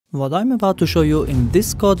What I'm about to show you in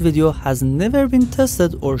this code video has never been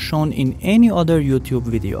tested or shown in any other YouTube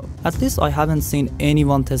video. At least I haven't seen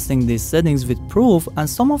anyone testing these settings with proof, and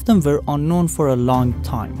some of them were unknown for a long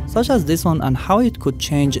time, such as this one and how it could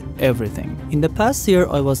change everything. In the past year,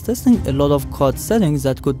 I was testing a lot of COD settings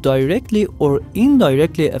that could directly or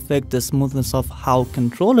indirectly affect the smoothness of how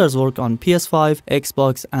controllers work on PS5,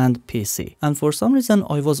 Xbox, and PC. And for some reason,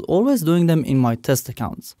 I was always doing them in my test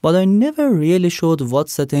accounts, but I never really showed what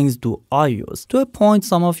settings do I use. To a point,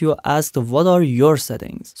 some of you asked what are your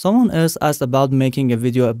settings. Someone else asked about making a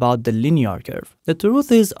video about the linear curve. The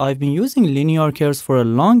truth is I've been using linear curves for a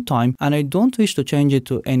long time and I don't wish to change it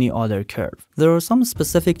to any other curve. There are some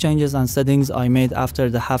specific changes and settings I made after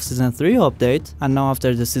the half season 3 update and now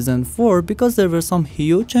after the season 4 because there were some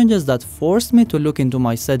huge changes that forced me to look into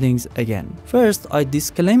my settings again. First, I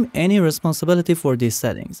disclaim any responsibility for these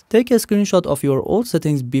settings. Take a screenshot of your old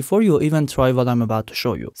settings before you even try what I'm about to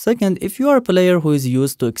show you. Second, if you are a player who is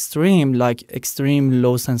used to extreme, like extreme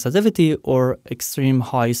low sensitivity or extreme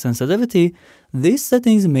high sensitivity, these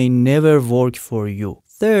settings may never work for you.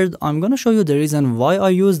 Third, I'm gonna show you the reason why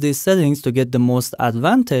I use these settings to get the most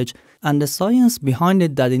advantage and the science behind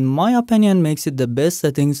it that in my opinion makes it the best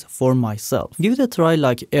settings for myself. Give it a try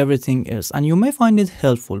like everything else and you may find it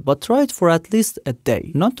helpful, but try it for at least a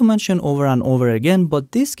day. Not to mention over and over again,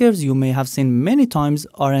 but these curves you may have seen many times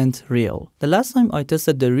aren't real. The last time I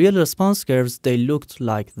tested the real response curves, they looked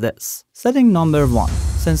like this. Setting number 1.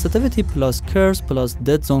 Sensitivity plus curves plus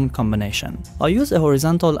dead zone combination. I use a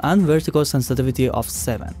horizontal and vertical sensitivity of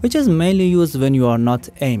 7, which is mainly used when you are not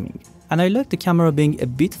aiming. And I like the camera being a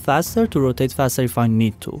bit faster to rotate faster if I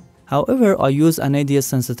need to. However, I use an ADS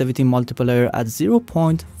sensitivity multiplier at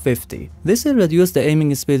 0.50. This will reduce the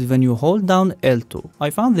aiming speed when you hold down L2. I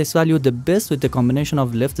found this value the best with the combination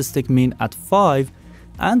of left stick min at 5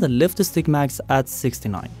 and the left stick max at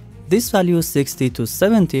 69. This value 60 to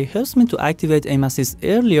 70 helps me to activate aim assist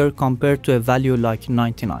earlier compared to a value like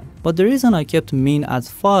 99. But the reason I kept min at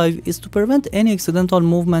 5 is to prevent any accidental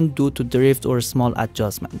movement due to drift or small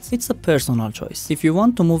adjustments. It's a personal choice. If you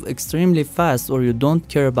want to move extremely fast or you don't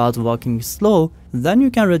care about walking slow, then you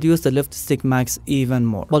can reduce the left stick max even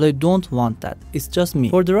more. But I don't want that, it's just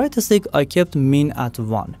me. For the right stick, I kept min at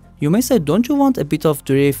 1. You may say, don't you want a bit of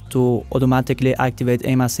drift to automatically activate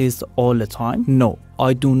aim assist all the time? No,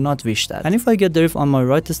 I do not wish that. And if I get drift on my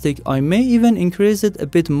right stick, I may even increase it a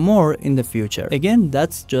bit more in the future. Again,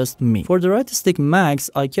 that's just me. For the right stick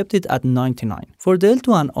max, I kept it at 99. For the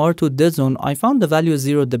L2 and R2 dead zone, I found the value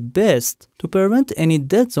 0 the best to prevent any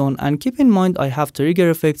dead zone, and keep in mind I have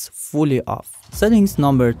trigger effects fully off. Settings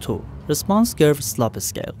number 2. Response curve slope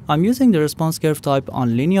scale. I'm using the response curve type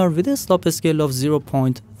on linear with a slope scale of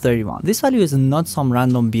 0.31. This value is not some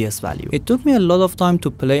random BS value. It took me a lot of time to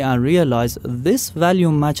play and realize this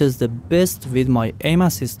value matches the best with my aim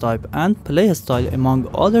assist type and play style among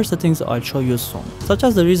other settings I'll show you soon, such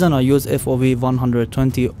as the reason I use FOV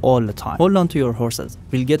 120 all the time. Hold on to your horses,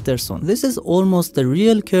 we'll get there soon. This is almost the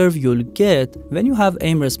real curve you'll get when you have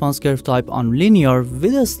aim response curve type on linear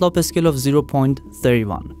with a slope scale of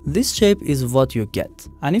 0.31. This shape is what you get.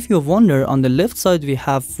 And if you wonder, on the left side we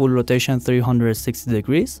have full rotation 360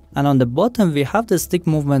 degrees and on the bottom we have the stick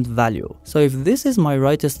movement value. So if this is my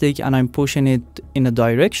right stick and I'm pushing it in a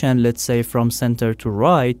direction, let's say from center to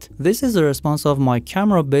right, this is the response of my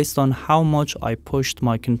camera based on how much I pushed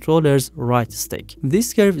my controller's right stick.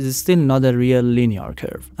 This curve is still not a real linear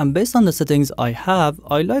curve. And based on the settings I have,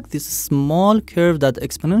 I like this small curve that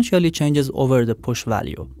exponentially changes over the push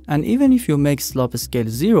value. And even if you make slope scale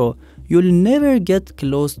 0, you'll never get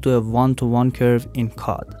close to a 1-to-1 curve in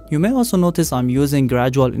COD. You may also notice I'm using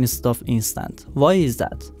gradual instead of instant. Why is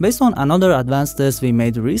that? Based on another advanced test we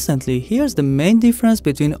made recently, here's the main difference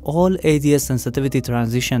between all ADS sensitivity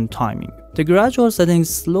transition timing. The gradual setting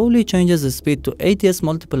slowly changes the speed to ADS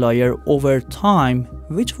multiplier over time,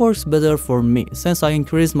 which works better for me since I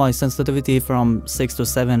increased my sensitivity from 6 to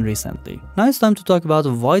 7 recently. Now it's time to talk about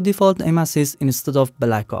why default aim assist instead of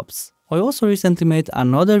Black Ops. I also recently made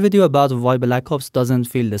another video about why Black Ops doesn't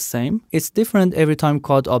feel the same. It's different every time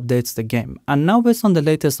COD updates the game, and now based on the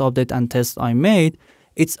latest update and test I made,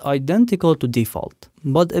 it's identical to default,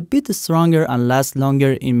 but a bit stronger and lasts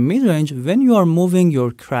longer in mid-range when you are moving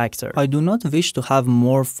your character. I do not wish to have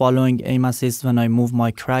more following aim assist when I move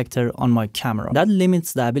my character on my camera. That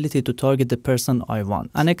limits the ability to target the person I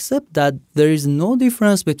want. And except that, there is no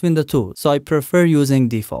difference between the two, so I prefer using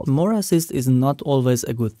default. More assist is not always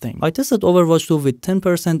a good thing. I tested Overwatch 2 with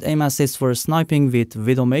 10% aim assist for sniping with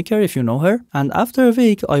Widowmaker, if you know her, and after a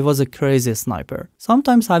week I was a crazy sniper.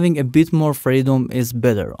 Sometimes having a bit more freedom is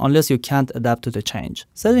better, unless you can't adapt to the change. mid-range.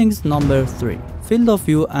 Settings number 3. Field of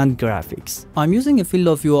view and graphics. I'm using a field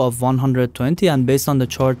of view of 120, and based on the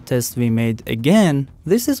chart test we made again,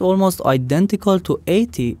 this is almost identical to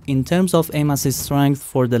 80 in terms of aim assist strength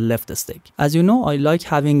for the left stick. As you know, I like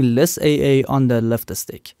having less AA on the left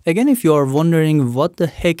stick. Again, if you are wondering what the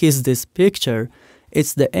heck is this picture,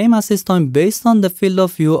 it's the aim assist time based on the field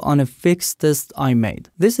of view on a fixed test I made.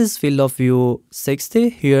 This is field of view 60,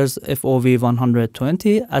 here's FOV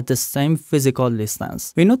 120 at the same physical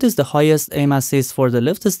distance. We notice the highest aim assist for the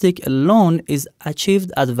left stick alone is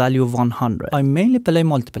achieved at value 100. I mainly play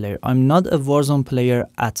multiplayer, I'm not a Warzone player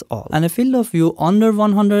at all. And a field of view under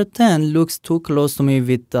 110 looks too close to me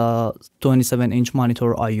with the 27-inch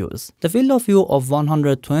monitor I use. The field of view of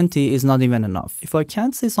 120 is not even enough. If I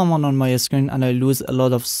can't see someone on my screen and I lose a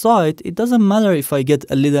lot of sight, it doesn't matter if I get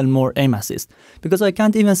a little more aim assist, because I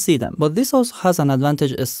can't even see them. But this also has an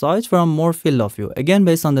advantage aside from more field of view. Again,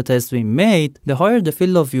 based on the test we made, the higher the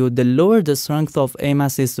field of view, the lower the strength of aim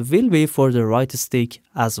assist will be for the right stick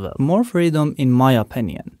as well. More freedom in my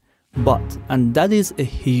opinion. But, and that is a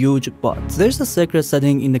huge but, there's a secret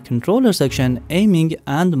setting in the controller section, aiming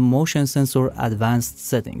and motion sensor advanced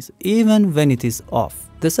settings, even when it is off.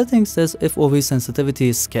 The setting says FOV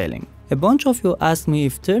sensitivity scaling. A bunch of you asked me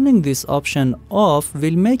if turning this option off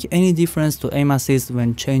will make any difference to aim assist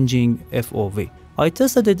when changing FOV. I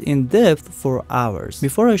tested it in depth for hours.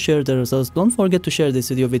 Before I share the results, don't forget to share this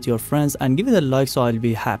video with your friends and give it a like so I'll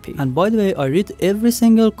be happy. And by the way, I read every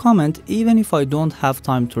single comment even if I don't have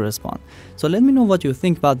time to respond. So let me know what you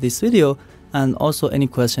think about this video and also any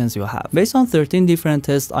questions you have. Based on 13 different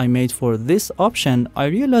tests I made for this option, I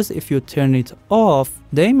realized if you turn it off,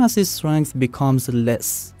 the aim assist strength becomes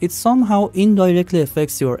less. It somehow indirectly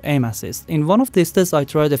affects your aim assist. In one of these tests, I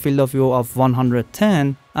tried a field of view of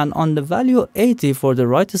 110, and on the value 80 for the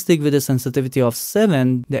right stick with a sensitivity of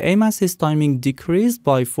 7, the aim assist timing decreased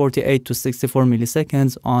by 48 to 64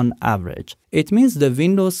 milliseconds on average. It means the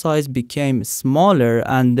window size became smaller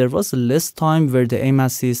and there was less time where the aim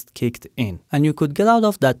assist kicked in, and you could get out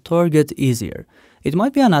of that target easier. It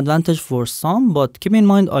might be an advantage for some, but keep in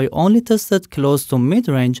mind I only tested close to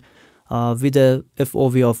mid-range with a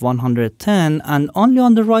FOV of 110 and only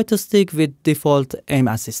on the right stick with default aim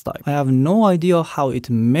assist type. I have no idea how it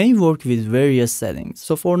may work with various settings.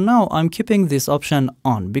 So for now, I'm keeping this option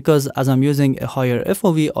on because as I'm using a higher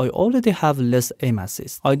FOV, I already have less aim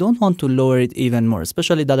assist. I don't want to lower it even more,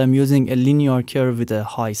 especially that I'm using a linear curve with a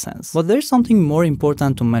high sense. But there's something more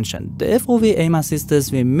important to mention. The FOV aim assist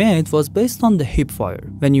test we made was based on the hip fire.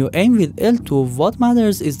 When you aim with L2, what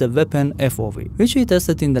matters is the weapon FOV, which we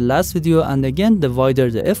tested in the last video, and again, the wider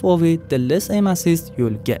the FOV, the less aim assist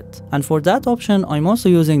you'll get. And for that option, I'm also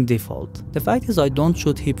using default. The fact is I don't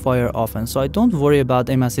shoot hip fire often, so I don't worry about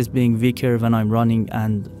aim assist being weaker when I'm running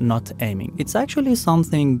and not aiming. It's actually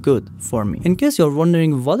something good for me. In case you're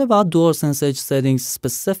wondering what about DualSense Edge settings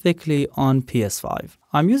specifically on PS5,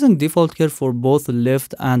 I'm using default curve for both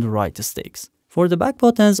left and right sticks. For the back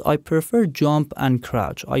buttons, I prefer jump and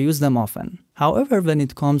crouch. I use them often. However, when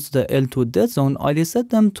it comes to the L2 dead zone, I reset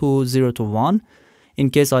them to 0 to 1 in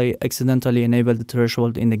case I accidentally enable the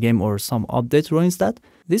threshold in the game or some update ruins that.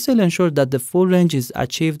 This will ensure that the full range is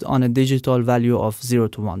achieved on a digital value of 0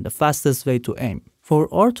 to 1, the fastest way to aim. For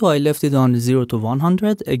R2, I left it on 0 to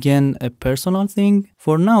 100, again a personal thing.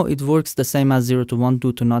 For now, it works the same as 0 to 1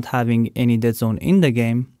 due to not having any dead zone in the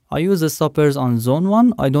game. I use the stoppers on zone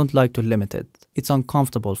 1, I don't like to limit it. It's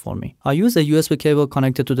uncomfortable for me. I use a USB cable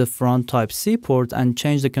connected to the front Type-C port and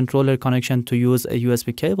change the controller connection to use a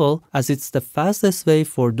USB cable as it's the fastest way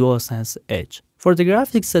for DualSense Edge. For the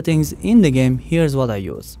graphics settings in the game, here's what I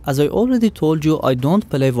use. As I already told you, I don't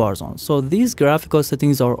play Warzone, so these graphical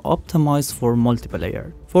settings are optimized for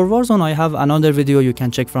multiplayer. For Warzone, I have another video you can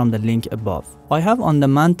check from the link above. I have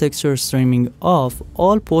on-demand texture streaming off,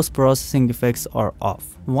 all post-processing effects are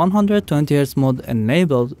off. 120Hz mode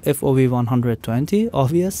enabled, FOV 120,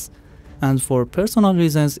 obvious. And for personal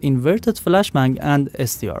reasons, inverted flashbang and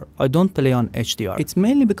SDR. I don't play on HDR. It's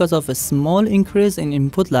mainly because of a small increase in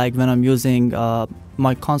input lag when I'm using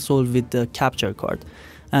my console with the capture card.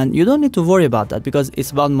 And you don't need to worry about that because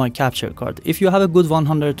it's about my capture card. If you have a good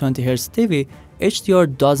 120Hz TV,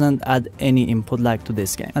 HDR doesn't add any input lag to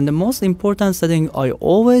this game. And the most important setting I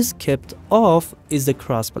always kept off is the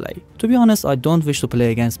crossplay. To be honest, I don't wish to play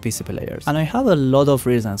against PC players. And I have a lot of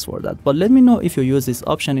reasons for that. But let me know if you use this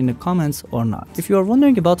option in the comments or not. If you are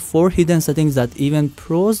wondering about 4 hidden settings that even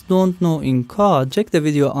pros don't know in COD, check the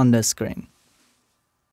video on the screen.